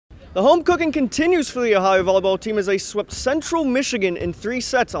The home cooking continues for the Ohio Volleyball team as they swept Central Michigan in 3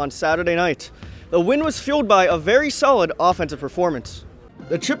 sets on Saturday night. The win was fueled by a very solid offensive performance.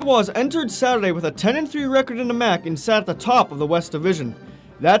 The Chippewas entered Saturday with a 10-3 record in the MAC and sat at the top of the West Division.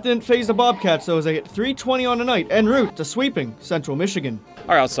 That didn't faze the Bobcats though, as they hit 320 on the night en route to sweeping Central Michigan.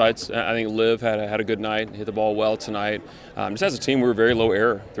 Our outsides, I think Liv had a good night, hit the ball well tonight. Just as a team, we were very low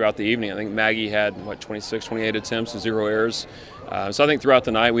error throughout the evening. I think Maggie had, 26, 28 attempts and 0 errors. So I think throughout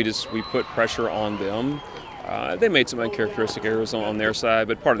the night, we put pressure on them. They made some uncharacteristic errors on their side,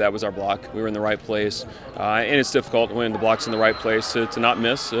 but part of that was our block. We were in the right place, and it's difficult when the block's in the right place to not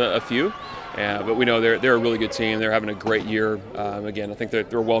miss a few. But we know they're a really good team. They're having a great year. Again, I think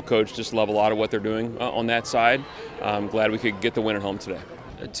they're well coached. Just love a lot of what they're doing on that side. I'm glad we could get the win at home today.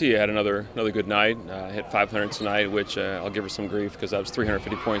 Tia had another good night. Hit 500 tonight, which I'll give her some grief because that was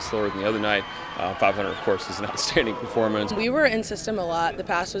 350 points lower than the other night. 500, of course, is an outstanding performance. We were in system a lot. The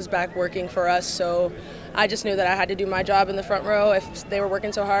pass was back working for us, so I just knew that I had to do my job in the front row if they were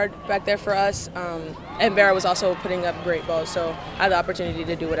working so hard back there for us. And Vera was also putting up great balls, so I had the opportunity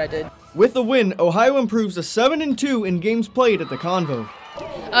to do what I did. With the win, Ohio improves to 7-2 in games played at the Convo.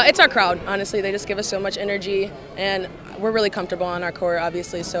 It's our crowd, honestly. They just give us so much energy, and we're really comfortable on our court,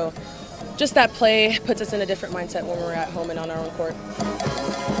 obviously. So just that play puts us in a different mindset when we're at home and on our own court.